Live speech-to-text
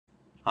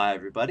Hi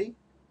everybody,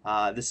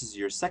 this is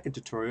your second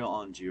tutorial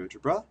on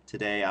Geogebra.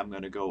 Today I'm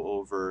going to go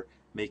over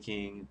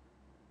making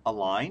a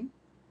line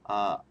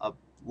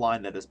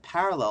that is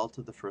parallel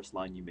to the first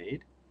line you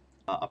made,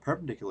 a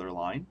perpendicular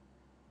line,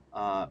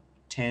 uh,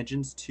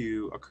 tangents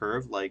to a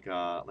curve like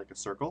a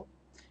circle,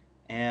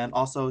 and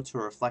also to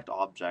reflect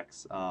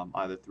objects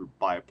either through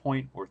by a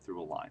point or through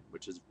a line,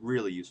 which is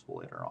really useful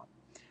later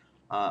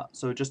on.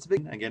 So just to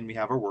begin, again, we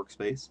have our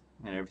workspace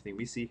and everything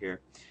we see here.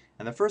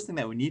 And the first thing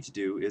that we need to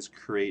do is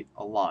create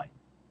a line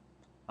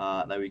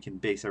that we can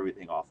base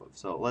everything off of.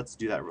 So let's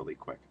do that really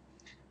quick.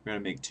 We're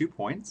going to make 2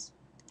 points,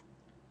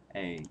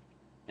 A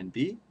and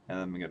B, and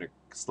then I'm going to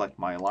select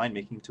my line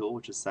making tool,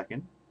 which is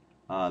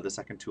the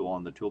second tool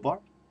on the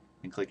toolbar,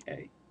 and click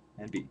A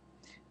and B.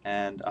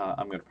 And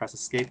I'm going to press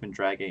escape and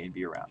drag A and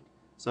B around.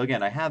 So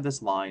again, I have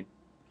this line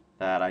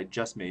that I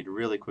just made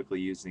really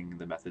quickly using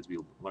the methods we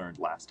learned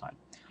last time.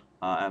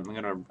 I'm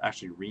going to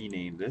actually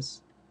rename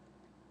this.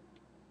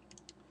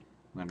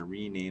 I'm going to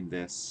rename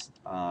this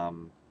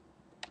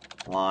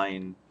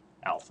line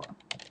alpha.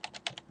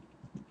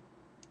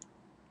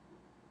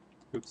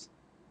 Oops.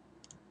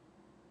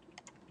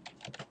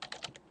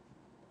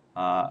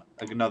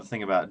 Another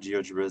thing about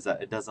GeoGebra is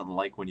that it doesn't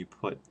like when you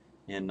put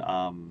in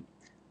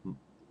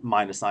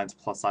minus signs,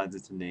 plus signs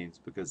into names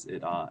because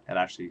it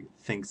actually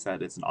thinks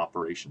that it's an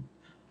operation.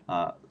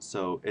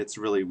 So it's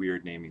really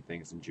weird naming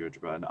things in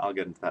GeoGebra, and I'll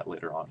get into that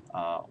later on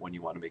when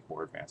you want to make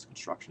more advanced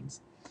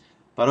constructions.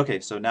 But okay,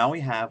 so now we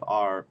have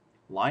our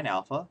line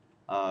alpha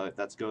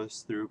that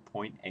goes through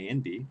point A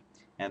and B,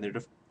 and their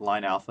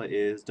line alpha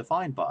is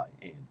defined by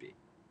A and B.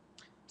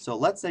 So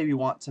let's say we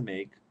want to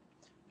make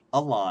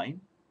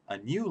a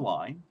new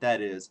line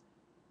that is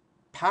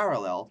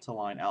parallel to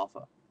line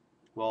alpha.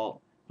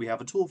 Well, we have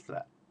a tool for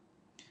that.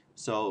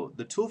 So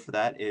the tool for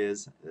that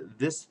is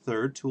this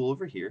third tool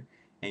over here,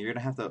 and you're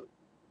going to have to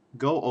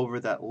go over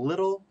that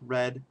little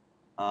red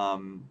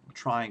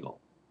triangle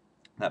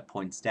that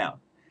points down.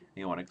 And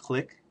you want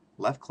to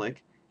left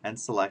click, and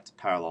select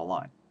parallel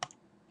line.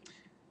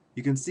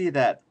 You can see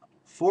that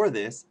for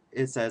this,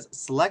 it says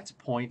select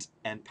point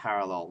and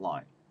parallel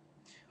line.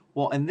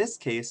 Well, in this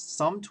case,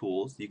 some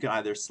tools, you can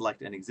either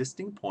select an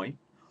existing point,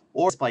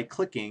 or by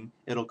clicking,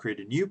 it'll create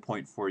a new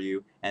point for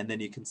you, and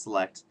then you can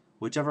select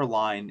whichever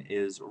line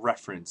is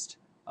referenced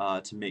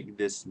to make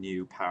this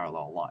new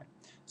parallel line.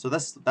 So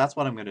that's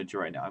what I'm going to do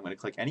right now. I'm going to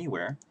click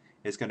anywhere.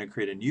 It's going to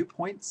create a new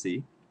point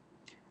C,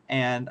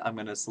 and I'm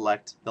going to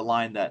select the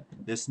line that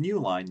this new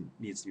line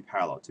needs to be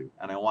parallel to,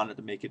 and I wanted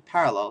to make it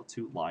parallel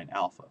to line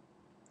alpha.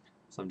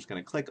 So I'm just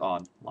going to click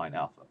on line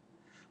alpha.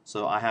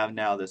 So I have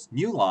now this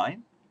new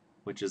line,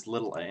 which is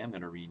little a. I'm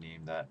going to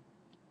rename that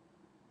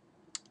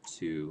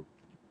to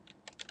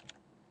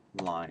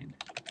line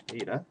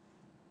beta.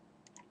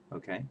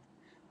 Okay.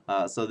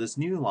 So this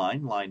new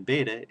line, line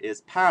beta,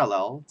 is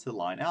parallel to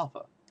line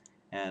alpha.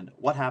 And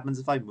what happens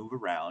if I move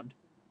around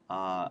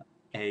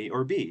A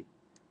or B?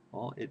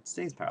 Well, it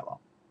stays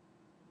parallel.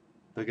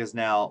 Because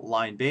now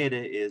line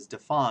beta is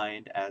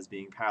defined as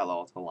being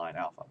parallel to line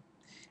alpha.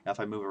 Now if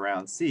I move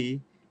around C,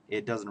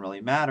 it doesn't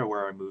really matter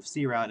where I move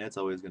C around, it's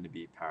always going to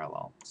be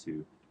parallel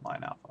to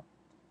line alpha.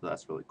 So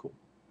that's really cool.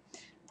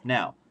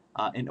 Now,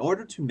 in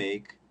order to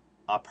make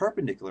a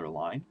perpendicular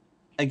line,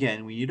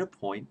 again, we need a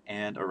point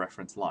and a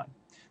reference line.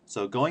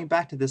 So going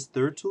back to this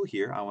third tool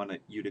here, I want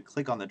you to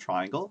click on the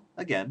triangle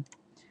again,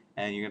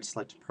 and you're going to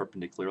select a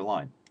perpendicular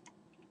line.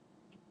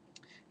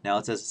 Now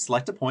it says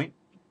select a point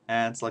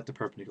and select a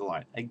perpendicular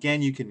line.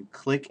 Again, you can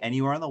click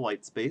anywhere on the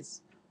white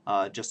space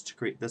just to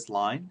create this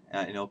line,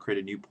 and it'll create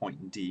a new point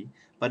in D.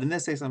 But in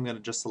this case, I'm going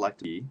to just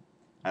select D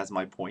as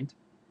my point,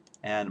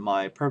 and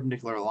my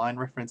perpendicular line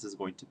reference is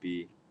going to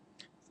be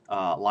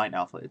line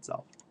alpha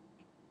itself.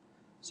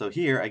 So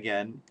here,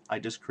 again, I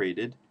just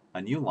created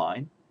a new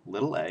line,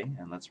 little a,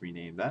 and let's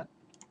rename that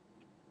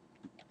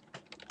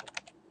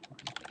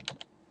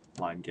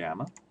line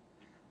gamma.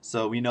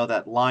 So we know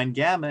that line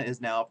gamma is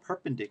now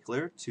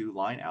perpendicular to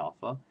line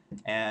alpha,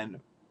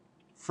 and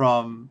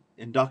from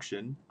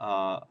induction,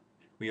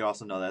 we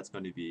also know that's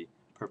going to be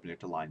perpendicular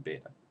to line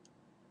beta.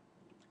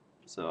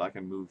 So I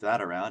can move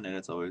that around, and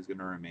it's always going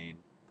to remain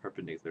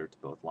perpendicular to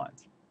both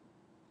lines.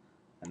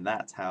 And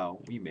that's how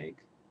we make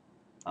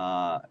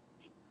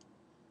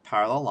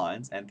parallel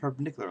lines and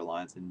perpendicular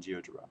lines in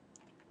GeoGebra.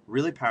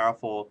 Really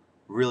powerful,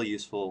 really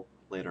useful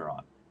later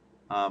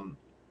on.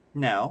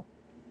 Now,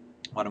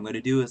 what I'm going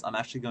to do is I'm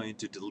actually going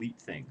to delete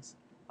things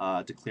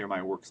to clear my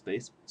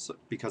workspace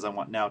because I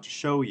want now to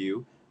show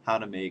you how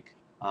to make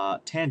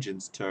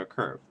tangents to a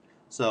curve.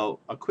 So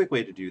a quick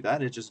way to do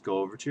that is just go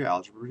over to your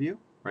algebra view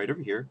right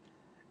over here,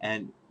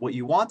 and what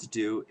you want to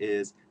do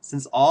is,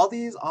 since all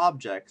these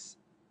objects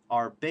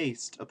are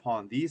based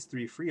upon these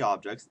three free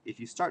objects, if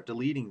you start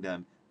deleting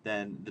them,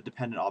 then the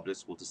dependent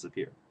objects will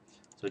disappear.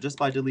 So just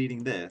by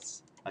deleting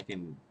this, I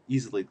can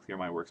easily clear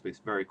my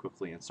workspace very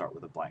quickly and start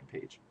with a blank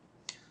page.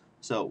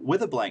 So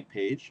with a blank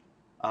page,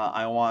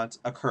 I want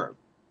a curve.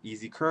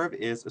 Easy curve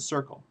is a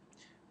circle.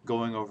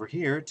 Going over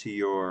here to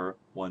your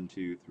 1,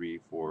 2, 3,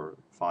 4,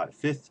 5,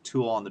 fifth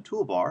tool on the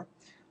toolbar,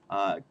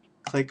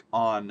 click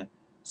on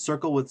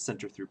circle with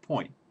center through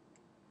point.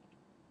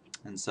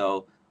 And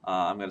so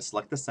I'm going to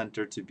select the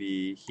center to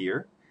be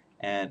here.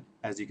 And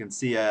as you can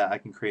see, I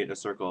can create a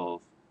circle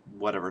of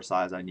whatever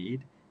size I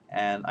need.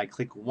 And I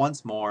click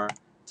once more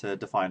to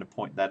define a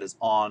point that is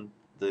on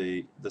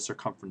the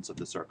circumference of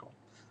the circle.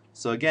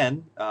 So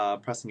again,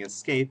 pressing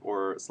escape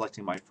or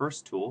selecting my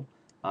first tool,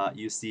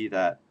 you see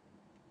that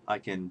I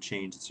can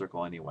change the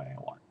circle any way I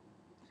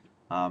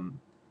want.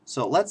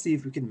 So let's see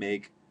if we can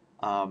make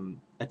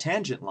a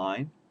tangent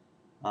line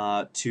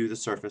to the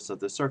surface of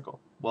the circle.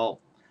 Well,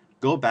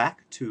 go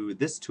back to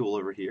this tool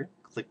over here,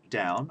 click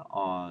down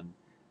on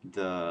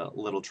the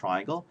little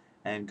triangle,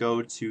 and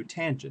go to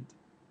Tangent.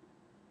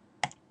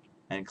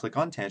 And click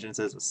on Tangent. It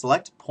says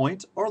select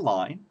point or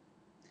line,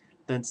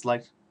 then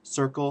select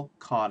circle,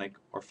 conic,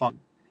 or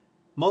function.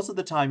 Most of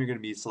the time you're going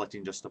to be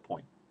selecting just a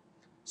point.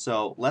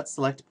 So let's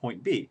select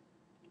point B.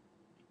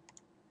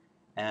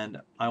 And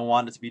I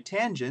want it to be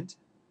tangent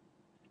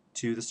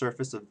to the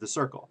surface of the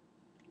circle.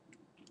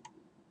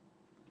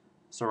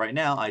 So right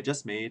now I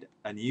just made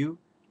a new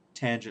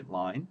tangent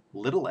line,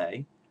 little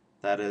a,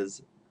 that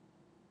is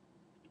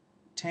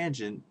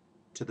tangent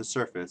to the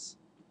surface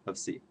of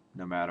C,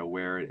 no matter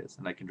where it is.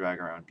 And I can drag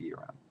around B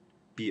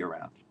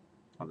around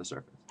on the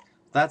surface.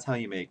 That's how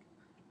you make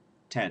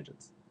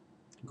tangents.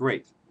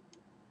 Great.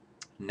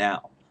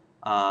 Now,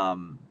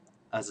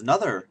 as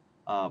another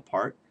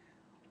part,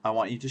 I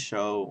want to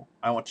show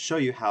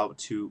you how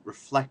to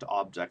reflect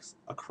objects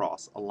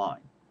across a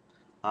line.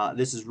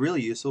 This is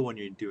really useful when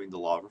you're doing the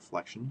law of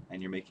reflection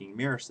and you're making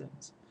mirror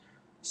scenes.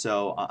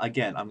 So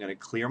again, I'm going to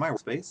clear my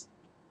workspace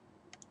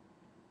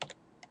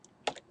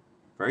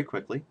very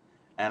quickly,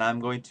 and I'm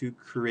going to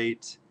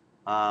create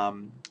a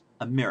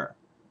mirror.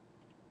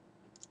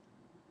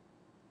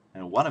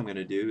 And what I'm going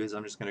to do is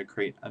I'm just going to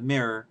create a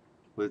mirror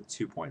with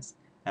 2 points.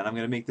 And I'm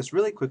going to make this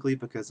really quickly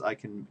because I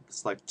can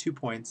select 2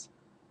 points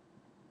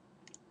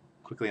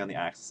quickly on the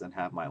axis and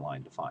have my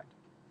line defined.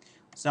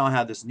 So now I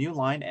have this new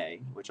line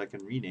A, which I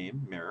can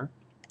rename mirror.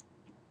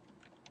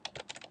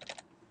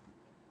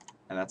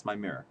 And that's my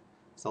mirror.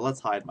 So let's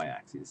hide my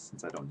axes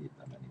since I don't need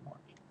them anymore.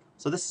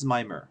 So this is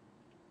my mirror.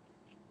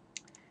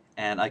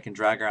 And I can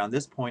drag around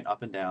this point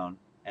up and down,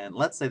 and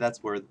let's say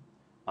that's where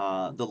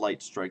the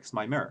light strikes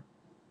my mirror.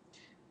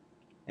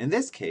 In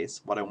this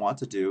case, what I want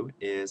to do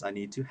is I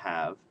need to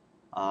have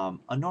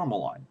a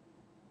normal line.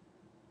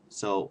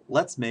 So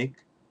let's make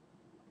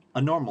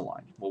a normal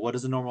line. Well, what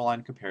is a normal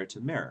line compared to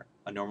a mirror?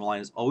 A normal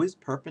line is always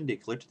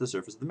perpendicular to the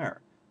surface of the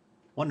mirror.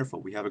 Wonderful,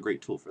 we have a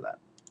great tool for that.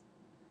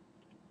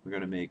 We're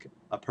going to make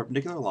a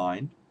perpendicular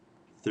line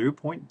through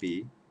point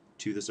B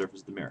to the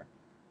surface of the mirror.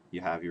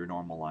 You have your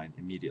normal line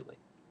immediately.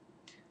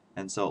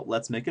 And so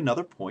let's make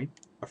another point,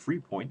 a free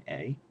point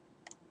A,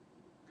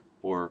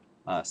 or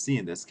C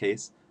in this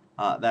case,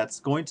 that's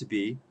going to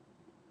be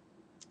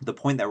the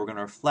point that we're going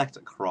to reflect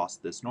across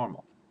this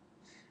normal.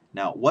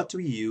 Now, what do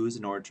we use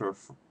in order to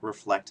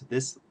reflect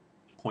this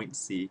point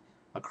C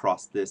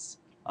across this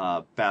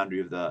boundary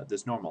of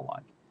this normal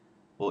line?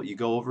 Well, you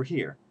go over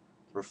here,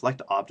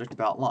 reflect object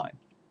about line.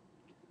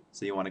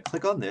 So you want to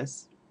click on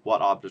this.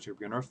 What object are we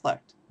going to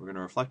reflect? We're going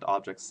to reflect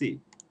object C,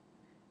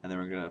 and then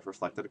we're going to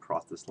reflect it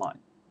across this line.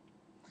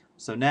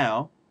 So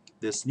now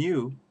this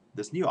new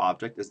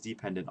object is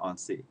dependent on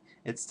C.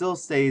 It still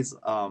stays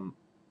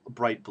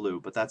bright blue,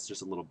 but that's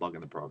just a little bug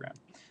in the program.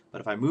 But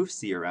if I move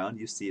C around,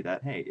 you see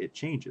that, hey, it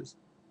changes.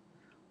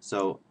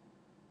 So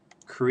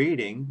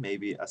creating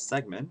maybe a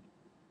segment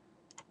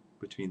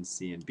between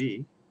C and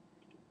B,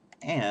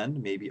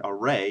 and maybe a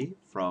ray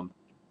from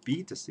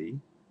B to C,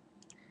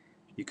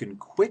 you can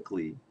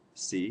quickly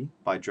see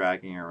by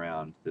dragging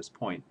around this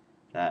point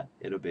that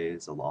it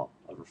obeys the law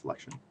of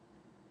reflection,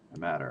 no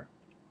matter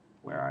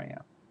where I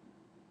am.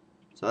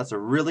 So that's a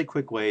really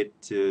quick way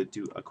to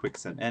do a quick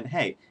sim. And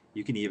hey,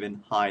 you can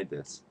even hide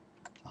this,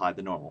 to hide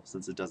the normal,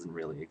 since it doesn't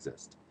really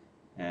exist.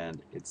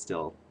 And it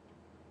still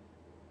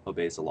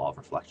obeys the law of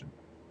reflection.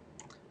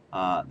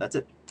 That's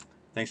it.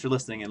 Thanks for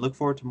listening, and look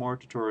forward to more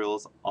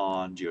tutorials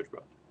on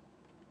GeoGebra.